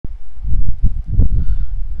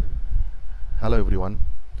Hello everyone.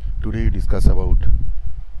 Today we discuss about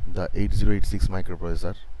the 8086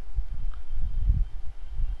 microprocessor.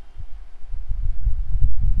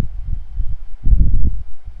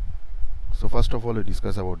 So first of all we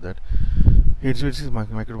discuss about that 8086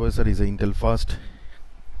 microprocessor is a Intel first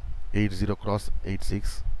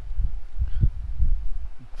 80x86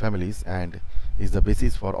 families and is the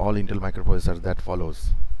basis for all Intel microprocessors that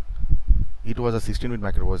follows. It was a 16-bit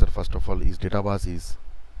microprocessor. First of all, its data bus is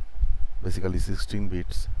basically 16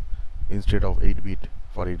 bits instead of 8-bit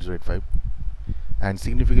for 8085 and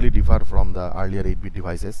significantly differ from the earlier 8-bit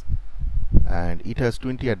devices, and it has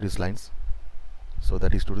 20 address lines, so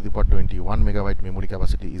that is 2 to the power 21 megabyte memory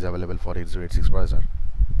capacity is available for 8086 processor.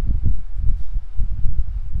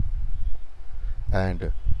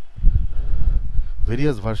 And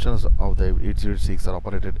various versions of the 8086 are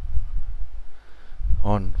operated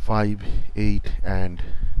on 5, 8 and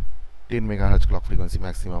 10 megahertz clock frequency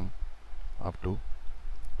maximum up to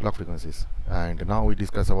clock frequencies. And now we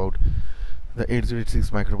discuss about the 8086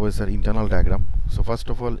 microprocessor internal diagram. So first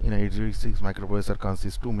of all, in a 8086 microprocessor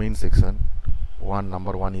consists two main sections.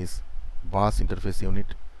 Number one is bus interface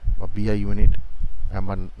unit or BI unit,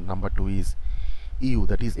 and number two is EU,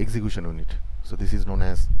 that is execution unit. So this is known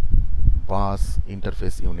as bus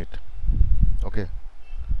interface unit. Okay,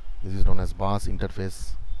 this is known as bus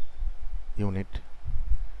interface unit,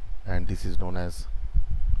 and this is known as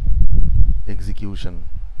execution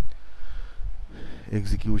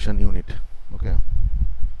unit. Okay,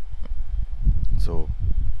 so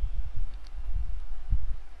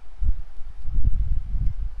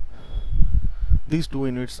these two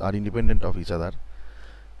units are independent of each other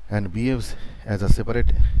and behaves as a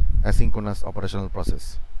separate asynchronous operational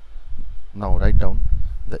process. Now write down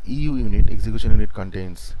the EU unit. Execution unit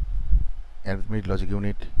contains arithmetic logic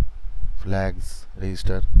unit, flags,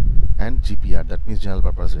 register and GPR, that means general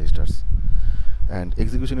purpose registers. And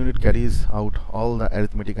execution unit carries out all the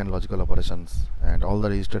arithmetic and logical operations, and all the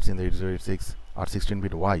registers in the 8086 are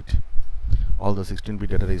 16-bit wide. All the 16-bit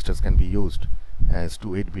data registers can be used as 2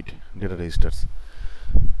 8-bit data registers.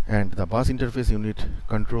 And the bus interface unit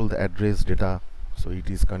control the address data, so it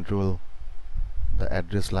is control the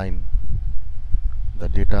address line, the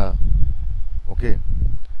data, okay,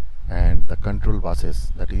 and the control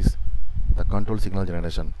buses, that is the control signal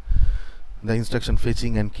generation, the instruction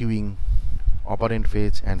fetching and queuing, operand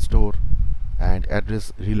fetch and store, and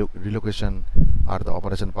address relocation are the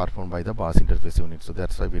operation performed by the bus interface unit. So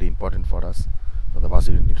that's why very important for us for the bus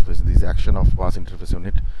interface, this action of bus interface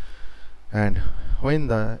unit. And when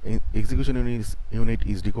the execution unit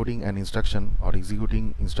is decoding an instruction or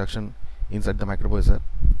executing instruction inside the microprocessor,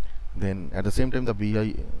 then at the same time the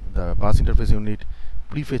bus interface unit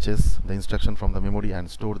prefetches the instruction from the memory and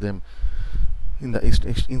store them in the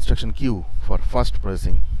instruction queue for fast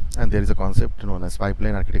processing. And there is a concept known as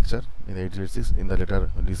pipeline architecture in the 8086. In the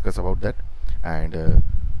later we'll discuss about that. And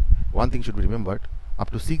one thing should be remembered: up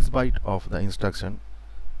to 6 bytes of the instruction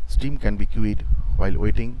stream can be queued while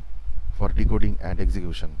waiting for decoding and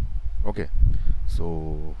execution. Okay,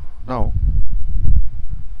 so now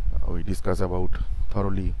we discuss about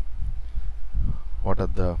thoroughly what are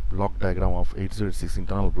the block diagram of 8086,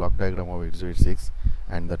 internal block diagram of 8086,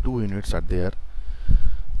 and the two units are there.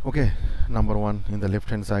 Okay, number one, in the left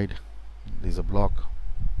hand side there is a block,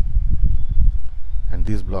 and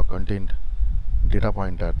this block contained data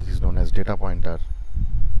pointer. This is known as data pointer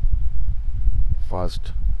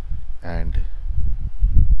first, and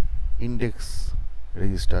index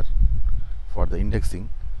register for the indexing.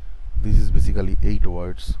 This is basically 8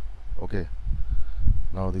 words. Okay,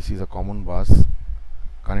 now this is a common bus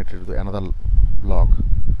connected to another block.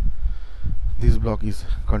 This block is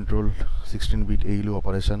controlled 16-bit ALU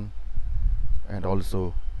operation and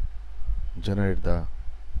also generate the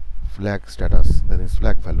flag status, that is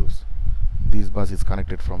flag values. This bus is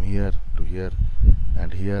connected from here to here,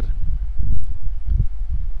 and here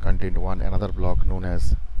contained another block known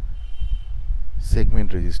as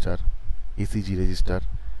segment register, ACG register,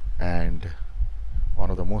 and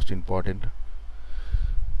one of the most important,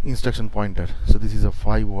 instruction pointer. So this is a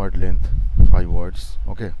 5-word length, 5 words.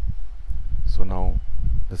 Okay, so now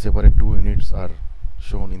the separate two units are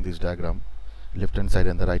shown in this diagram, left hand side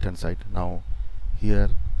and the right hand side. Now here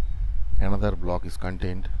another block is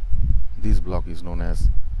contained. This block is known as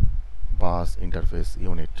bus interface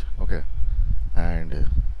unit. Okay, and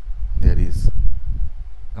there is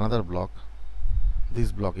another block.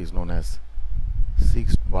 This block is known as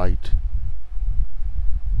 6-byte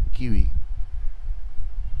QE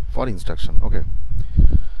for instruction. Okay,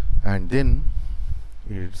 and then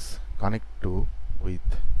it's connect to with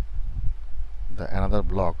the another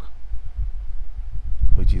block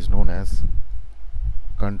which is known as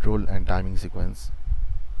control and timing sequence.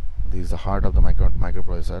 This is the heart of the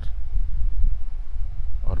microprocessor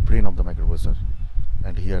or brain of the microprocessor,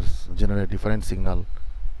 and here generate different signal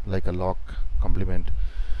like a lock, complement.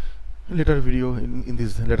 Later video, in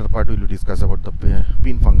this later part, we will discuss about the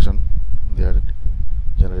pin function. They are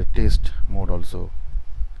generate test mode also,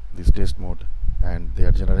 this test mode, and they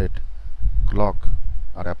are generate clock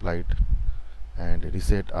are applied, and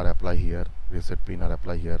reset are apply here, reset pin are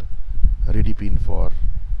apply here, ready pin for,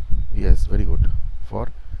 yes, very good,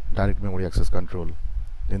 for direct memory access control.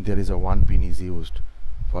 Then there is a one pin is used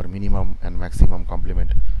for minimum and maximum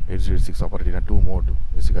complement. 8086 operate in a two mode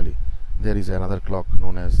basically. There is another clock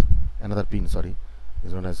known as another pin, sorry,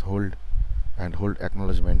 is known as hold and hold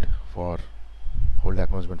acknowledgement for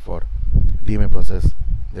DMA process.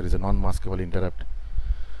 There is a non-maskable interrupt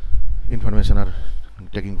information are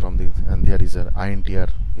taking from this, and there is a INTR,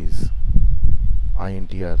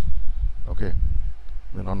 okay,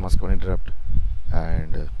 the non-maskable interrupt,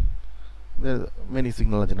 and there are many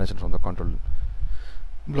signal generation from the control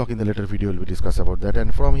block. In the later video will be discuss about that.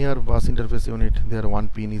 And from here, bus interface unit, there one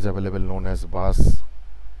pin is available known as bus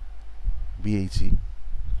BHE,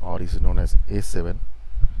 or is known as A7,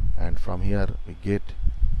 and from here we get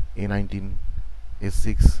A19,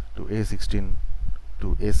 S6 to A16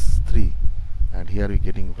 to S3, and here we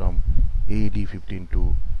getting from AD15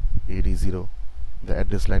 to AD0. The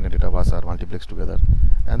address line and data bus are multiplexed together,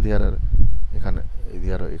 and there are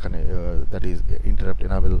that is interrupt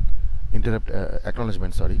enable, interrupt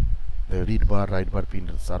acknowledgement, sorry. The read bar, write bar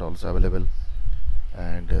pins are also available,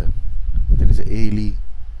 and there is ALE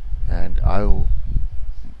and IO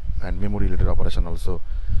and memory related operation also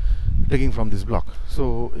taking from this block.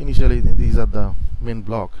 So initially these are the main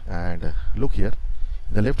block, and look here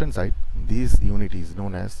in the left hand side, this unit is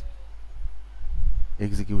known as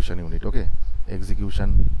execution unit, okay,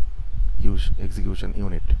 execution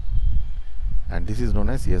unit, and this is known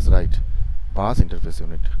as, yes, right, bus interface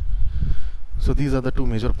unit. So these are the two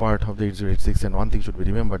major part of the 8086, and one thing should be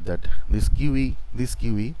remembered, that this 6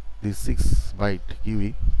 byte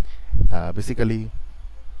QE, basically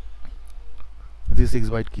this 6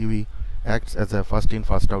 byte QE acts as a first in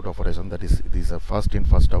first out operation. That is, this is a first in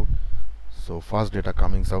first out. So fast data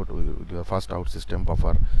coming out with the first out system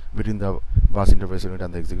buffer between the bus interface unit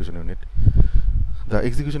and the execution unit. The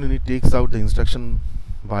execution unit takes out the instruction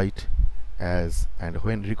byte as and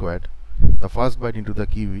when required. The first byte into the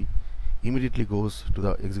QE immediately goes to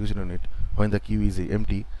the execution unit when the QE is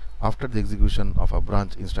empty after the execution of a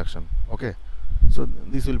branch instruction, okay. So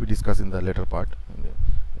this will be discussed in the later part,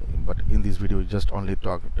 but in this video just only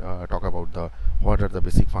talk about the what are the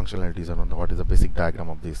basic functionalities and what is the basic diagram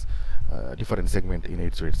of this different segment in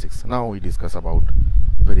 8086. Now we discuss about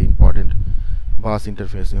very important bus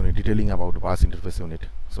interface unit, detailing about bus interface unit.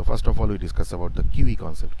 So first of all, we discuss about the QE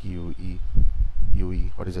concept, QE,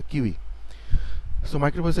 what is a QE? So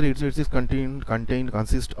microprocessor 8086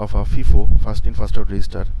 consists of a FIFO, first in first out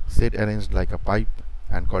register, set arranged like a pipe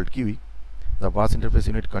and called QE. The bus interface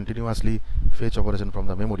unit continuously fetch operation from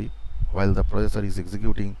the memory while the processor is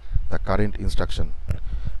executing the current instruction.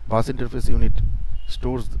 Bus interface unit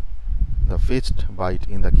stores the fetched byte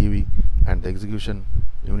in the QE, and the execution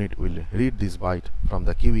unit will read this byte from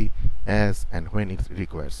the QE as and when it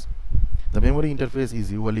requires. The memory interface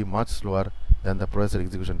is usually much slower than the processor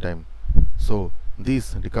execution time, so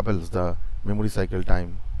this decouples the memory cycle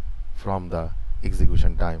time from the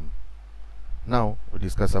execution time. Now we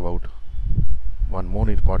discuss about one more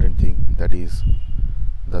important thing, that is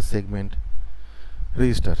the segment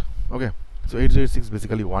register, okay. So 8086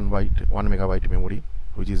 basically 1 megabyte memory,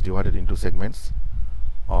 which is divided into segments,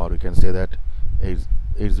 or we can say that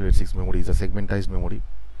 8086 memory is a segmentized memory,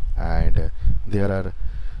 and there are,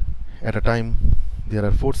 at a time, there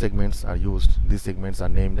are 4 segments are used. These segments are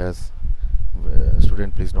named as,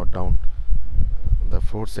 student please note down, the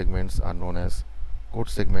 4 segments are known as code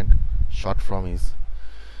segment, short form is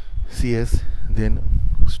CS. Then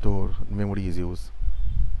store memory is used,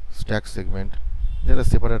 stack segment, they are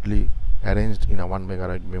separately arranged in a 1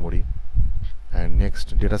 megabyte memory, and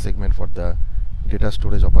next data segment for the data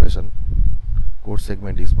storage operation. Code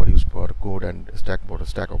segment is used for code and stack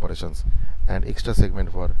operations, and extra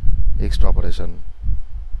segment for extra operation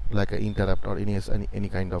like a interrupt or any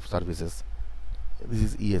kind of services. This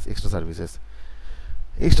is ES, extra services.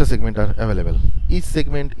 Extra segment are available. Each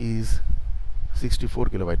segment is 64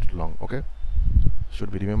 kilobyte long, okay.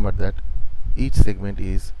 Should be remembered that each segment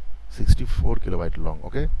is 64 kilobyte long,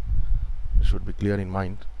 okay. It should be clear in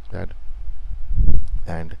mind that,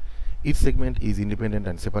 and each segment is independent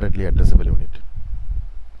and separately addressable unit.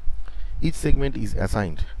 Each segment is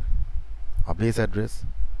assigned a base address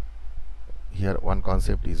here one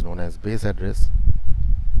concept is known as base address.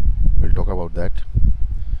 We'll talk about that,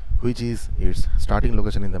 which is its starting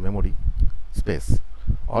location in the memory space.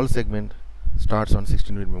 All segment starts on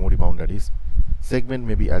 16-bit memory boundaries. Segment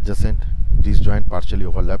may be adjacent, disjoint, partially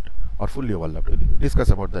overlapped, or fully overlapped. We'll discuss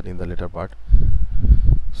about that in the later part.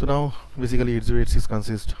 So now basically 8086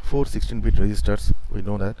 consists 4 16-bit registers. We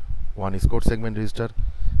know that one is code segment register,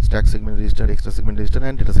 stack segment register, extra segment register,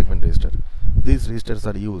 and data segment register. These registers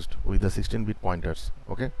are used with the 16-bit pointers.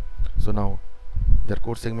 Okay, so now their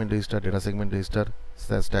code segment register, data segment register,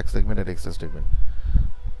 stack segment, and extra segment.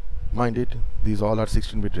 Mind it, these all are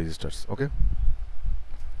 16-bit registers. Okay,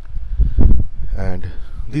 and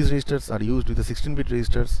these registers are used with the 16-bit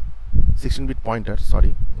registers, 16-bit pointers.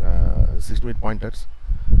 16-bit pointers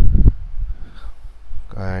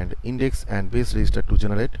and index and base register to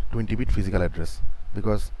generate 20-bit physical address,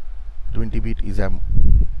 because 20-bit is a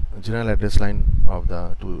general address line of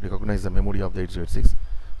the to recognize the memory of the 8086.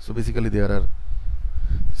 So basically there are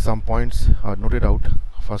some points are noted out.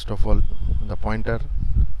 First of all, the pointer,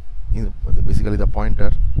 basically the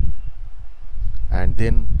pointer, and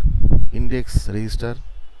then index register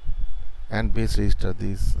and base register.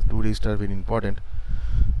 These two registers are very important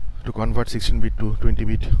to convert 16-bit to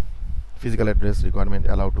 20-bit physical address requirement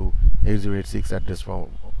allow to 8086 address to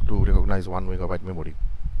recognize 1 megabyte memory.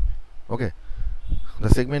 Okay, the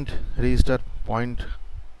segment register point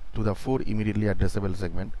to the 4 immediately addressable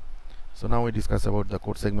segment. So now we discuss about the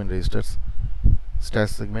code segment registers, stack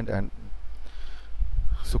segment, and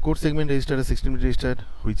so code segment register is 16-bit register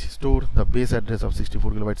which store the base address of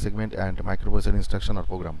 64 kilobyte segment and microprocessor instruction or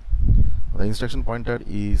program. The instruction pointer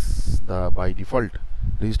is the by default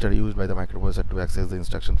register used by the microprocessor to access the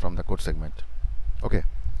instruction from the code segment. Okay,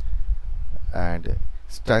 and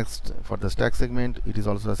for the stack segment, it is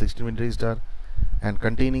also a 16-bit register and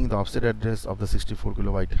containing the offset address of the 64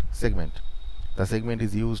 kilobyte segment. The segment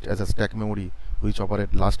is used as a stack memory which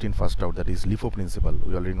operate last in first out, that is LIFO principle.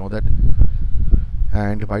 We already know that.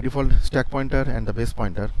 And by default, stack pointer and the base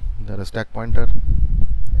pointer, there are stack pointer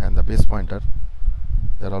and the base pointer.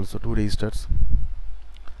 There are also two registers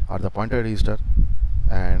are the pointer register,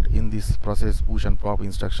 and in this process push and pop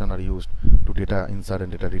instruction are used to data insert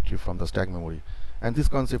and data retrieve from the stack memory. And this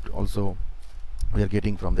concept also we are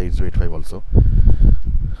getting from the 8085 also.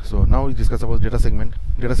 So now we discuss about data segment.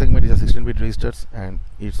 Data segment is a 16-bit registers and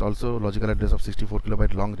it's also logical address of 64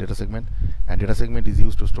 kilobyte long data segment, and data segment is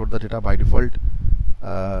used to store the data. By default,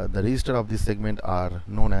 the register of this segment are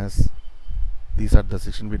known as, these are the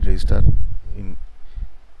 16-bit register in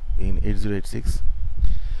 8086.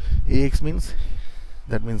 AX means,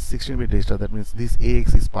 that means 16-bit register. That means this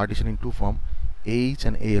AX is partitioned in two form, AH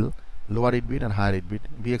and AL, lower 8-bit and higher 8-bit.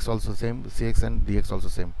 BX also same, CX and DX also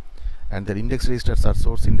same, and their index registers are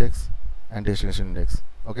source index and destination index.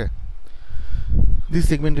 Okay, these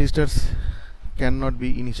segment registers cannot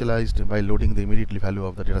be initialized by loading the immediately value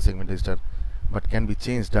of the data segment register, but can be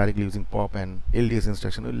changed directly using pop and LDS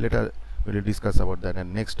instruction. Later we will discuss about that.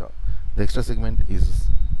 And next, the extra segment is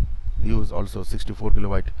use also 64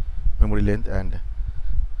 kilobyte memory length, and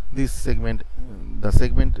this segment, the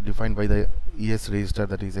segment defined by the ES register,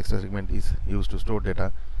 that is extra segment, is used to store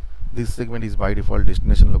data. This segment is by default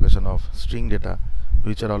destination location of string data,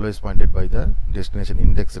 which are always pointed by the destination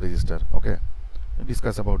index register. Okay, we'll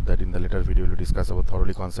discuss about that in the later video. We'll discuss about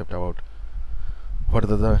thoroughly concept about what are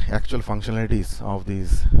the actual functionalities of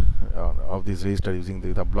these register using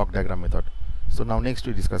the block diagram method. So now next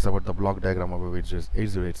we discuss about the block diagram of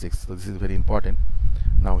 8086. So this is very important.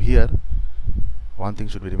 Now here one thing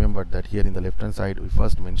should be remembered, that here in the left hand side we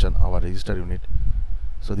first mention our register unit.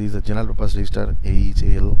 So this is a general purpose register, AH,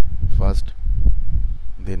 AL first,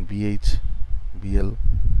 then BH, BL,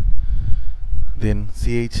 then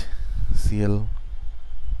CH, CL,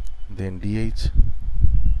 then DH,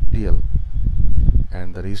 DL,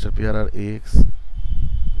 and the register pair are AX,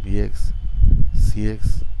 BX,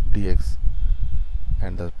 CX, DX,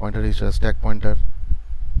 and the pointer register stack pointer,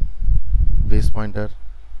 base pointer,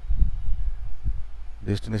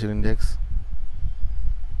 destination index,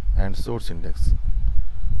 and source index.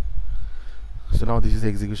 So now this is the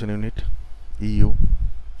execution unit, EU.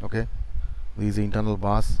 Okay, this is the internal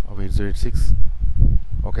bus of 8086.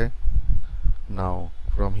 Okay, now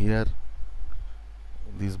from here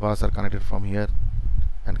these bus are connected from here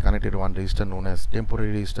and connected one register known as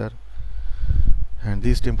temporary register, and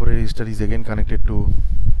this temporary register is again connected to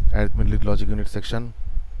arithmetic logic unit section.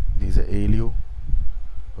 This is a ALU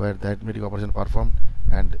where the arithmetic operation performed,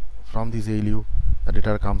 and from this ALU the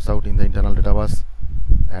data comes out in the internal data bus,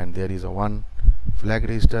 and there is a one flag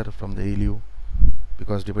register from the ALU,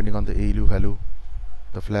 because depending on the ALU value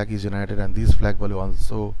the flag is generated, and this flag value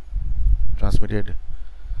also transmitted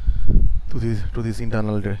to this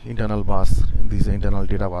internal bus, this internal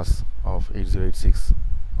data bus of 8086.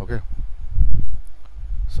 Okay,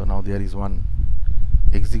 so now there is one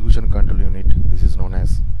execution control unit. This is known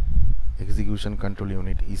as execution control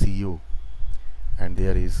unit, ECU, and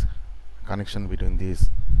there is connection between these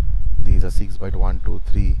are 6 byte 1 2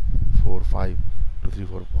 3 4 5 2 3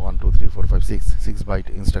 4 1 2 3 4 5 6 byte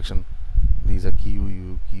instruction. These are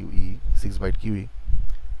QE 6 byte QE,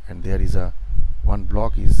 and there is a one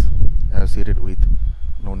block is associated with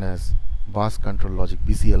known as bus control logic,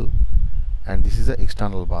 BCL, and this is a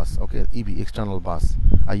external bus. Okay, EB, external bus.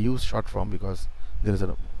 I use short form because there is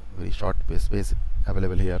a very short space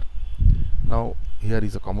available here. Now here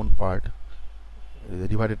is a common part, the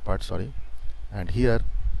divided part, sorry, and here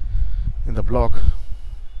in the block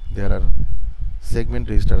there are segment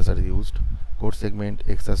registers are used: code segment,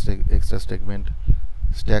 extra segment,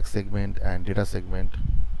 stack segment, and data segment,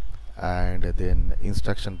 and then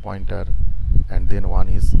instruction pointer, and then one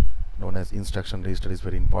is known as instruction register is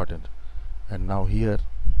very important. And now here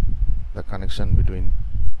the connection between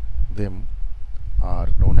them are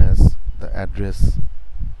known as the address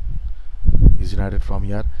is generated from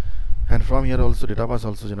here, and from here also data bus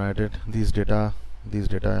also generated. This data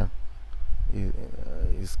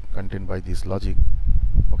is contained by this logic.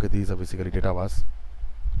 Okay, these are basically data bus.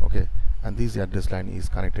 Okay, and this address line is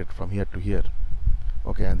connected from here to here.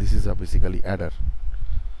 Okay, and this is a basically adder,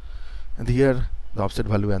 and here the offset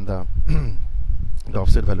value and the the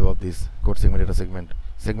offset value of this code segment data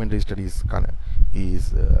segment register is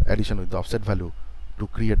addition with the offset value to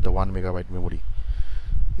create the 1 megabyte memory.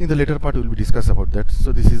 In the later part we will discuss about that.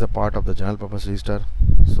 So this is a part of the general purpose register.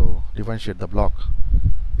 So differentiate the block.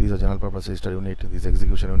 These are general purpose register unit, this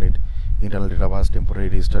execution unit, internal data bus, temporary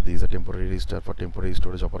register. These are temporary register for temporary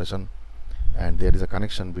storage operation, and there is a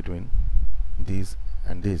connection between these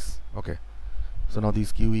and this. Okay, so now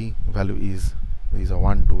this QE value is, these are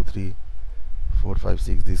 1 2 3 4 5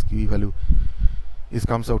 6. This QE value is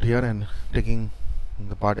comes out here and taking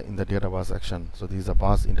the part in the data bus action. So this is a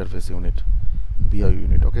bus interface unit, BIU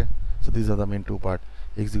unit. Okay, so these are the main two part,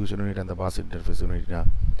 execution unit and the bus interface unit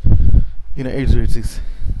in a 8086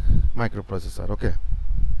 microprocessor. Okay,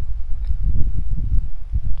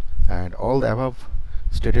 and all the above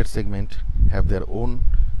stated segment have their own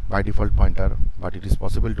by default pointer, but it is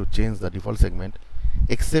possible to change the default segment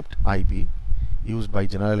except IP used by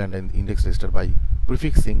general and index register by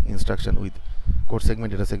prefixing instruction with code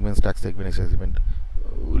segment, data segment, stack segment, extra segment.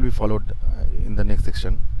 Will be followed in the next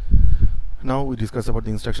section. Now we discuss about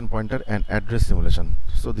the instruction pointer and address simulation.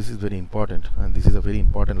 So this is very important, and this is a very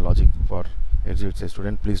important logic for 8086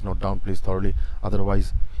 student. Please note down, please thoroughly,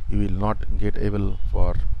 otherwise you will not get able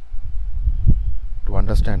to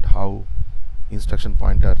understand how instruction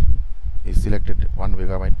pointer is selected 1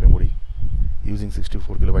 megabyte memory using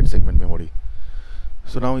 64 kilobyte segment memory.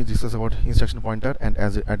 So now we discuss about instruction pointer and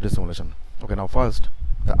as address simulation. Okay, now first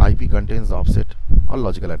the IP contains the offset or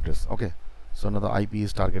logical address. Okay, so now the IP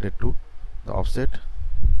is targeted to the offset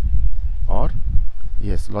or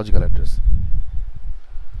yes logical address,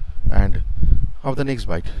 and of the next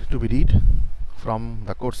byte to be read from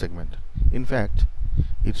the code segment. In fact,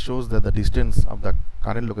 it shows that the distance of the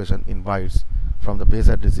current location in bytes from the base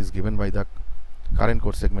address is given by the current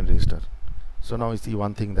code segment register. So now we see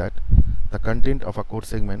one thing, that the content of a code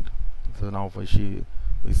segment. So now we see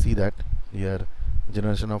that here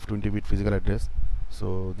generation of 20-bit physical address.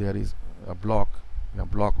 So there is a block. In a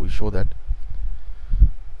block we show that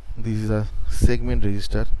this is a segment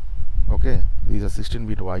register. Okay, this is a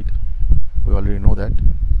 16-bit wide, we already know that,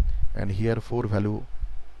 and here 4 value,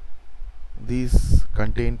 these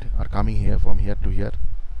content are coming here from here to here,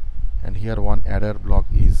 and here one adder block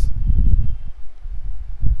is,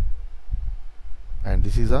 and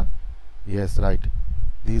this is a, yes right,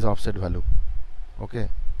 this is offset value. Okay,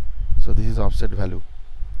 so this is offset value,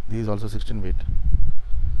 this is also 16-bit,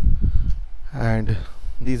 and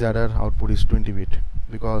this adder output is 20-bit,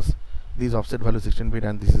 because this offset value 16-bit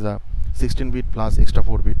and this is a 16-bit plus extra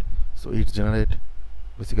 4-bit, so it generate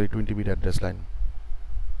basically 20-bit address line.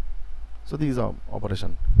 So this is our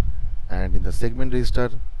operation. And in the segment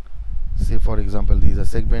register, say for example this is a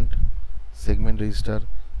segment register,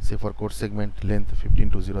 say for code segment length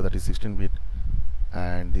 1520, that is 16-bit,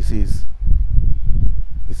 and this is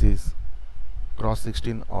cross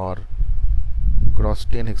 16 or cross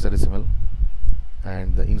 10 hexadecimal,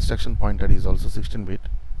 and the instruction pointer is also 16-bit,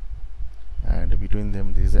 and between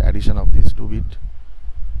them there is the addition of these 2-bit,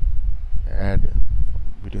 add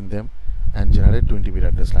between them and generate 20-bit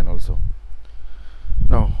address line also.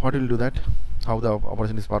 Now what will do that, how the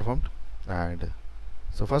operation is performed. And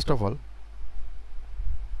so first of all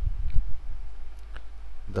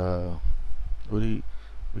the we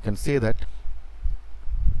can say that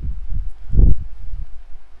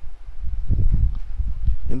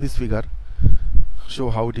in this figure show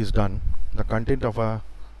how it is done. The content of a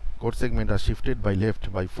code segment are shifted by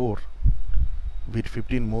left by 4. Bit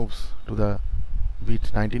 15 moves to the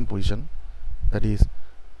bit 19 position, that is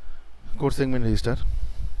code segment register.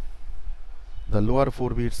 The lower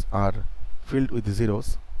 4 bits are filled with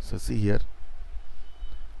zeros, so see here.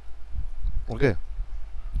 Okay,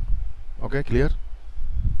 clear?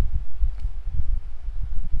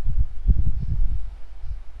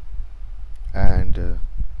 And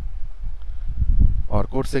our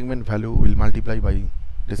code segment value will multiply by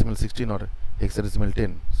decimal 16 or hexadecimal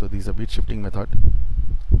 10. So this is a bit shifting method,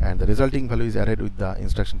 and the resulting value is added with the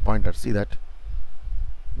instruction pointer. See that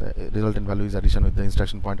the resultant value is addition with the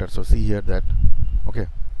instruction pointer. So see here that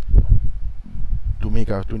to make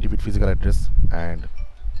a 20-bit physical address, and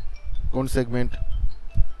code segment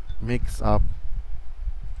makes up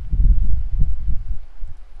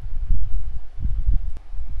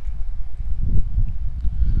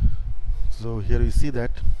so here you see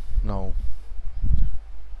that now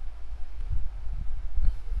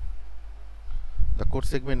the code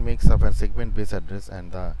segment makes up a segment base address,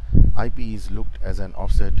 and the IP is looked as an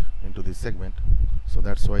offset into this segment. So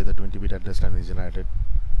that's why the 20-bit address line is generated.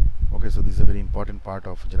 Okay, so this is a very important part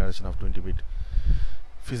of generation of 20-bit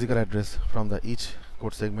physical address from the each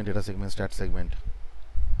code segment, data segment, stat segment,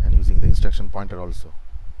 and using the instruction pointer also.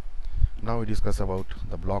 Now we discuss about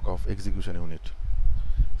the block of execution unit.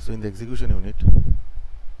 So in the execution unit,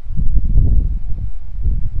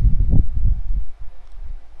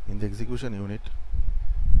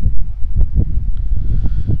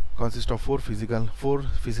 consists of 4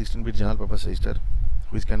 16-bit general purpose register,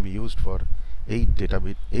 which can be used for 8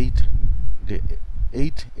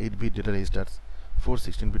 8-bit data registers, 4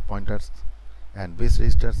 16-bit pointers and base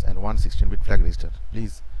registers, and 1 16-bit flag register.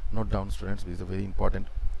 Please note down, students, this is very important.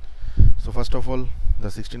 So first of all, the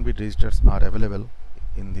 16-bit registers are available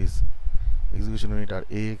in this execution unit are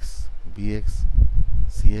AX, BX,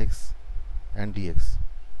 CX and DX.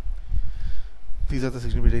 These are the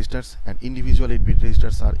 16-bit registers, and individual 8-bit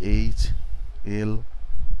registers are AH, AL,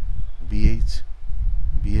 BH,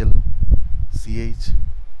 BL, CH,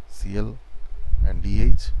 CL and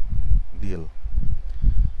DH, DL.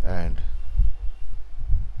 And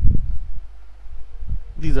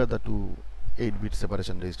these are the 2 8-bit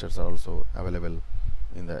separation registers are also available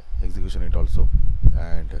in the execution unit also.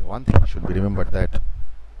 And one thing should be remembered that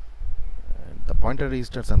the pointer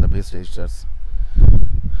registers and the base registers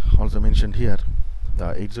also mentioned here.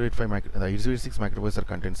 The 8086 microprocessor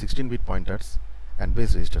contains 16-bit pointers and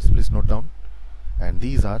base registers. Please note down. And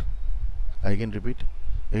these are, I again repeat,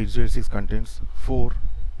 8086 contains 4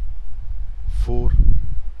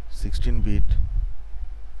 16-bit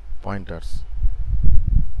pointers.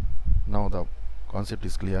 Now the concept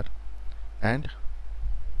is clear. And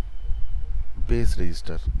base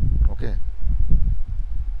register. Okay.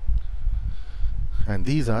 And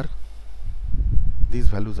these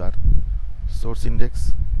values are source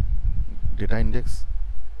index, data index,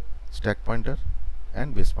 stack pointer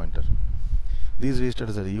and base pointer. These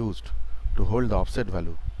registers are used to hold the offset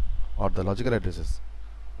value or the logical addresses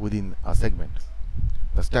within a segment.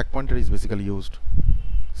 The stack pointer is basically used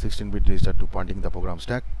 16-bit register to pointing the program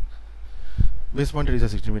stack. Base pointer is a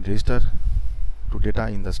 16-bit register to data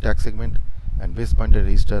in the stack segment, and base pointer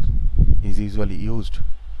register is usually used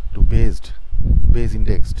to base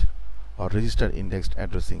indexed or register indexed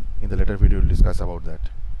addressing. In the later video we'll discuss about that.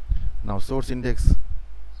 Now source index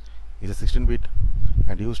is a 16-bit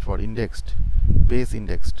and used for indexed, base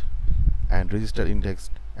indexed and register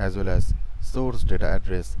indexed, as well as source data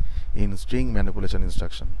address in string manipulation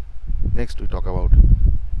instruction. Next we talk about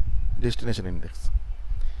destination index,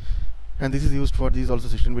 and this is used for these also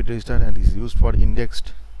 16-bit register, and this is used for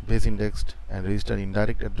indexed, base indexed and register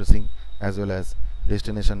indirect addressing, as well as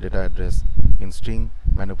destination data address in string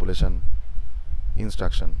manipulation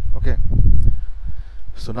instruction. Okay,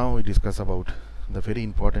 so now we discuss about the very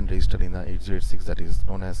important register in the 8086, that is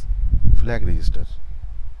known as flag register.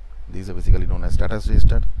 These are basically known as status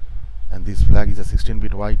register, and this flag is a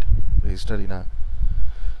 16-bit wide register in a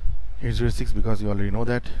 8086, because you already know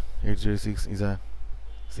that 8086 is a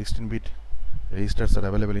 16-bit registers are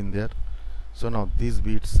available in there. So now these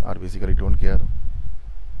bits are basically don't care,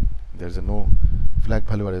 there is a no flag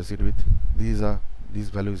value associated with. This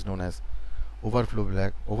value is known as overflow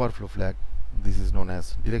flag, this is known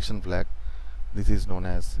as direction flag, this is known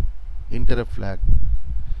as interrupt flag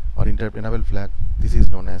or interrupt enable flag, this is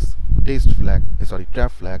known as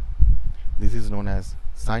trap flag, this is known as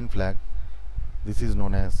sign flag, this is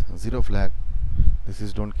known as zero flag, this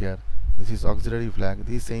is don't care. This is auxiliary flag,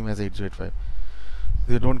 this is same as 8085.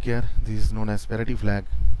 They don't care, this is known as parity flag,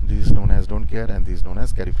 this is known as don't care, and this is known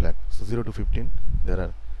as carry flag. So 0 to 15 there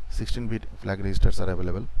are 16-bit flag registers are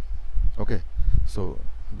available. Okay, so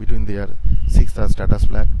between there 6 are status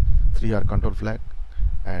flag, 3 are control flag,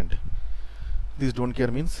 and this don't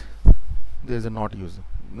care means there is a not use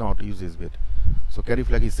is bit. So carry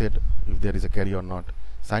flag is set if there is a carry or not.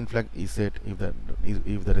 Sign flag is set if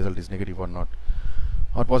the result is negative or not,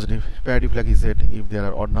 or positive. Parity flag is set if there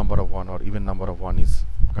are odd number of 1 or even number of 1 is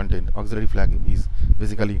contained. Auxiliary flag is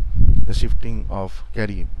basically the shifting of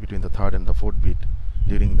carry between the third and the fourth bit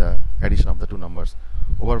during the addition of the two numbers.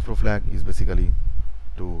 Overflow flag is basically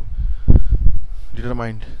to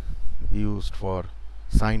determine used for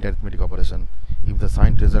signed arithmetic operation. If the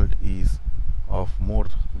signed result is of more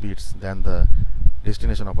bits than the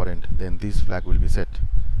destination operand, then this flag will be set.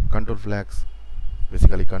 Control flags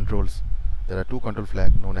basically controls. There are two control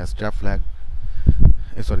flag known as trap flag.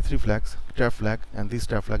 Three flags. Trap flag, and this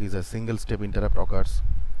trap flag is a single step interrupt occurs.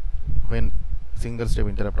 When single step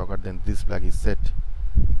interrupt occurs, then this flag is set.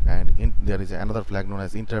 And there is another flag known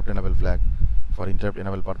as interrupt enable flag for interrupt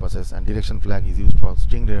enable purposes. And direction flag is used for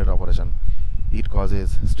string related operation. It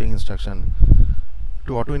causes string instruction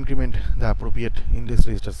to auto increment the appropriate index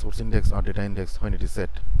register, source index or data index when it is set.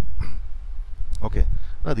 Okay,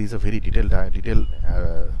 now this is a very detailed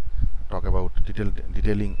talk about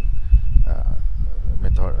detailing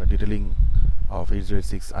detailing of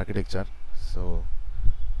 8086 architecture. So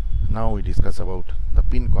now we discuss about the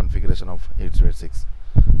pin configuration of 8086.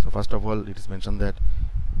 So first of all, it is mentioned that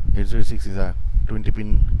 8086 is a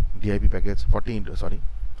 20-pin DIP package, 40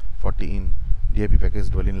 in DIP package,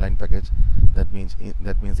 dual inline package. That means in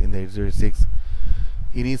the 8086,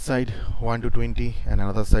 in each side 1 to 20 and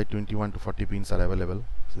another side 21 to 40 pins are available.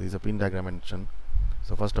 So this is a pin diagram mentioned.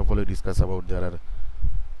 So first of all, we discuss about there are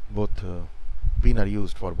both pin are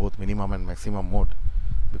used for both minimum and maximum mode,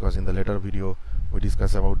 because in the later video we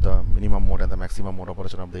discuss about the minimum mode and the maximum mode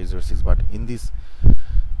operation of the 8086. But in this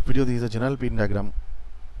video, this is a general pin diagram.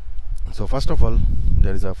 So first of all,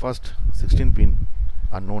 there is a first 16 pin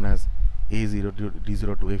are known as A0 to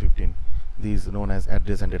D0 to A15. This is known as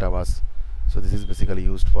address and data bus. So this is basically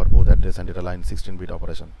used for both address and data line 16-bit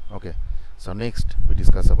operation. Okay, so next we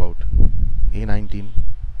discuss about A19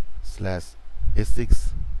 slash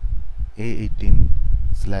S6, A18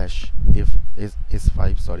 slash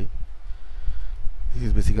S5. Sorry, this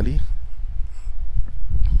is basically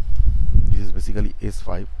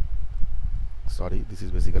S5. Sorry, this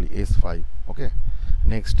is basically S5. Okay,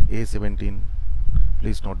 next A17,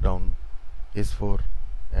 please note down S4,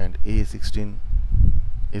 and A16,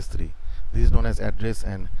 S3. This is known as address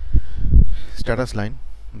and status line.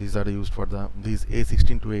 These are used for these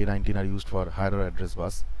A16 to A19 are used for higher order address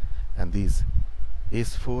bus, and these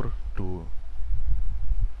S4 to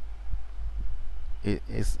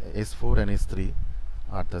S4 and S3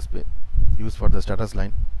 are used for the status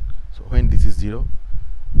line. So when this is 0,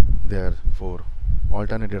 therefore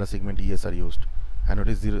alternate data segment ES are used, and it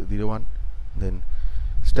is 0 1, then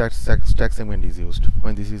stack segment is used.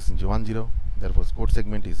 When this is 1 0, therefore code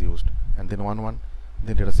segment is used, and then 1 1,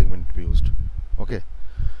 then data segment will be used. Okay,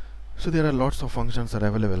 so there are lots of functions are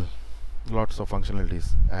available, lots of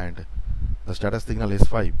functionalities, and the status signal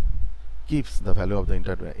S5 keeps the value of the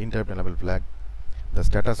interrupt enable flag. The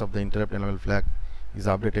status of the interrupt enable flag is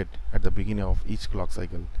updated at the beginning of each clock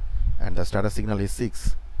cycle, and the status signal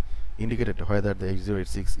S6 indicated whether the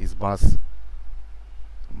 8086 is bus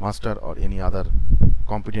master or any other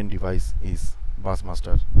competent device is bus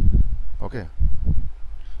master. Okay,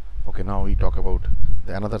 now we talk about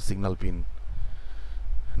the another signal pin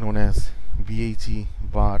known as BHE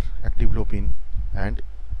bar active low pin, and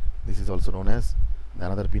this is also known as the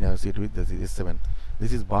another pin associated with this is S7.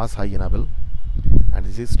 This is bus high enable, and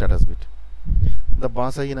this is status bit. The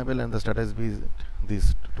bus high enable and the status bit,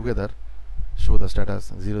 these together show the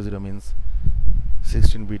status. 00 means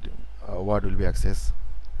 16-bit word will be accessed.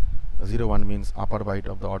 01 means upper byte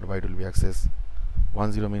of the odd byte will be accessed.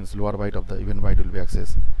 10 means lower byte of the even byte will be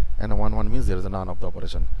accessed, and 11 means there is a none of the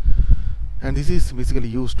operation. And this is basically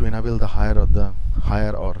used to enable the higher or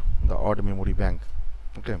the odd memory bank.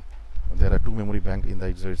 Okay, there are two memory bank in the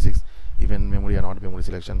 8086, even memory and odd memory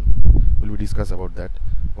selection. Will be discuss about that.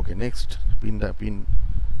 Okay, next pin, the pin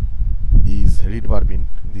is read bar pin.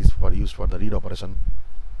 This for used for the read operation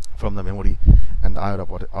from the memory, and the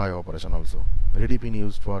IO operation also. Ready pin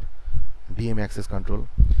used for DMA access control,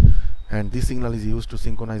 and this signal is used to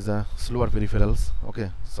synchronize the slower peripherals.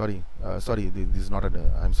 Okay, this is not a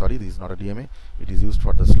I'm sorry, this is not a DMA. It is used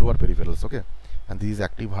for the slower peripherals. Okay, and this is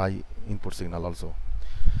active high input signal also.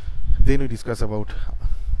 Then we discuss about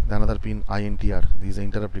the another pin INTR. This is the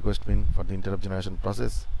interrupt request pin for the interrupt generation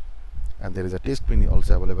process, and there is a test pin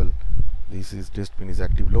also available. This is test pin is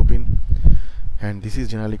active low pin, and this is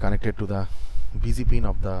generally connected to the busy pin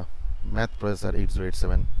of the math processor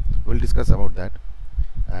 8087. We'll discuss about that.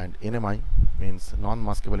 And NMI means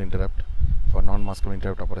non-maskable interrupt for non-maskable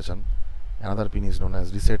interrupt operation. Another pin is known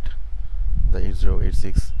as reset, the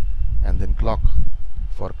 8086, and then clock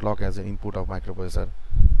for clock as an input of microprocessor.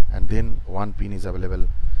 And then one pin is available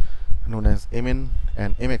known as MN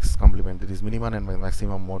and MX complement, that is minimum and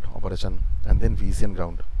maximum mode operation, and then VCN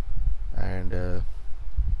ground. And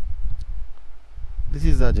this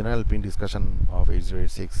is the general pin discussion of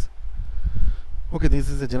 8086. Okay, this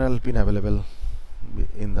is the general pin available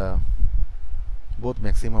in the both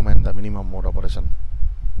maximum and the minimum mode operation.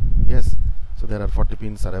 Yes, so there are 40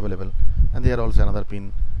 pins are available, and there are also another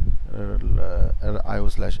pin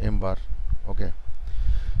IO/M bar. Okay,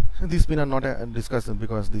 these pin are not discussed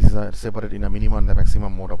because this is separate in a minimum and the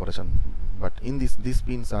maximum mode operation, but in these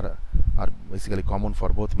pins are basically common for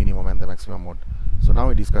both minimum and the maximum mode. So now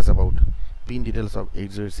we discuss about pin details of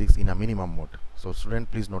 8086 in a minimum mode. So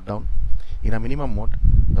student, please note down, in a minimum mode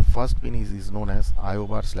the first pin is known as IO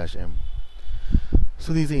bar/M.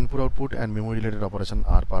 So these input output and memory related operation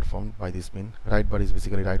are performed by this pin. Write bar is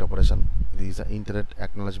basically write operation. This is interrupt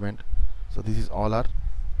acknowledgement. So this is all are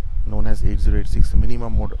known as 8086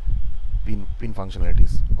 minimum mode pin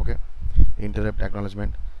functionalities. Okay, interrupt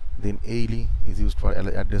acknowledgement. Then ALE is used for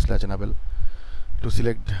address latch enable to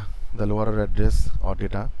select the lower order address or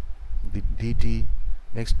data. The DT,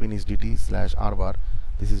 next pin is DT/R bar.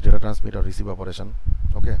 This is data transmit or receive operation.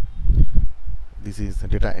 Okay, this is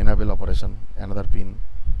data enable operation, another pin,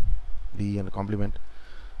 D and complement.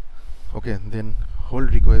 Okay, then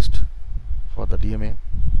hold request for the DMA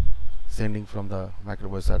sending from the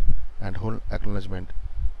microprocessor, and hold acknowledgement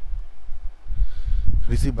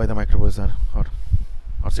received by the microprocessor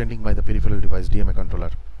or sending by the peripheral device DMA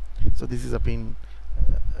controller. So this is a pin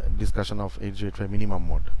discussion of 8085 minimum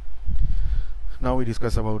mode. Now we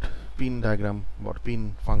discuss about pin diagram or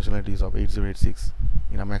pin functionalities of 8086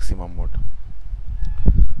 in a maximum mode.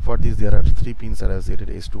 For this there are 3 pins are associated: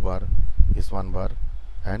 S2 bar, S1 bar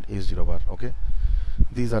and S0 bar. Okay,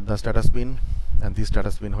 these are the status pin, and this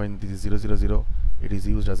status pin, when this is 000, it is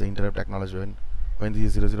used as an interrupt acknowledgement. When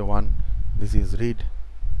this is 001, this is read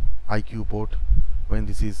IQ port. When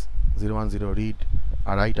this is 010, read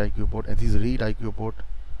write IQ port, and this is read IQ port,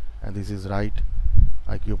 and this is write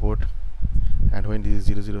IQ port. And when this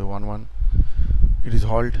is 0011, it is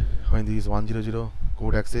halt. When this is 100,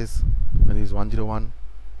 code access. When this is 101,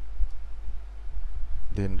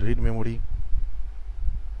 then read memory.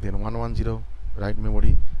 Then 110, write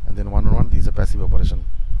memory, and then 111, this is a passive operation.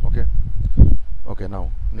 Okay. Okay,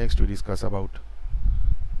 now next we discuss about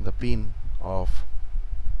the pin of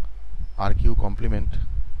RQ complement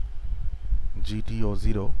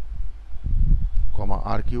GTO0,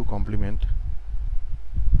 RQ complement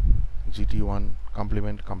GT1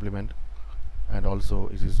 complement, and also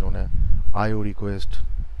it is known as IO request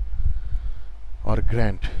or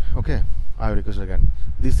grant. Okay, IO request or grant.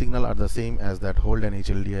 These signal are the same as that hold and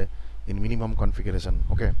HLDA in minimum configuration.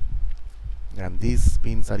 Okay, and these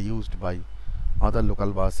pins are used by other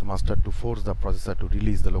local bus master to force the processor to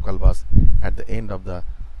release the local bus at the end of the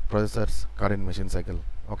processor's current machine cycle.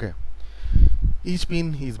 Okay, each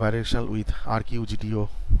pin is bidirectional with RQ GTO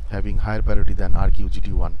having higher priority than RQ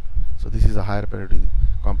GT1. So this is a higher priority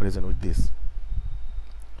comparison with this.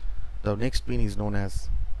 The next pin is known as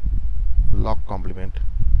lock complement.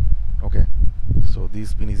 Okay, so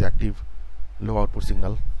this pin is active low output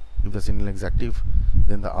signal. If the signal is active,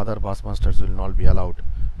 then the other bus masters will not be allowed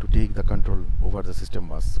to take the control over the system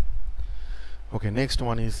bus. Okay, next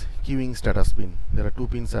one is queuing status pin. There are 2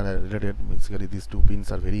 pins are related. Basically these 2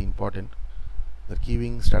 pins are very important. The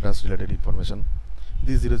queuing status related information.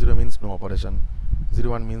 This 00 means no operation.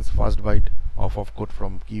 01 means first byte of code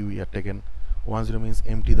from QE are taken. 10 means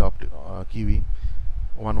empty the QE.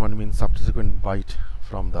 11 means subsequent byte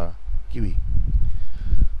from the QE.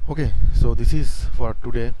 Okay, so this is for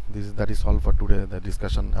today. That is all for today. The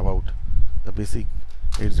discussion about the basic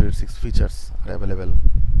 8086 features are available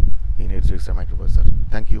in 8086 microprocessor.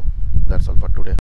 Thank you. That's all for today.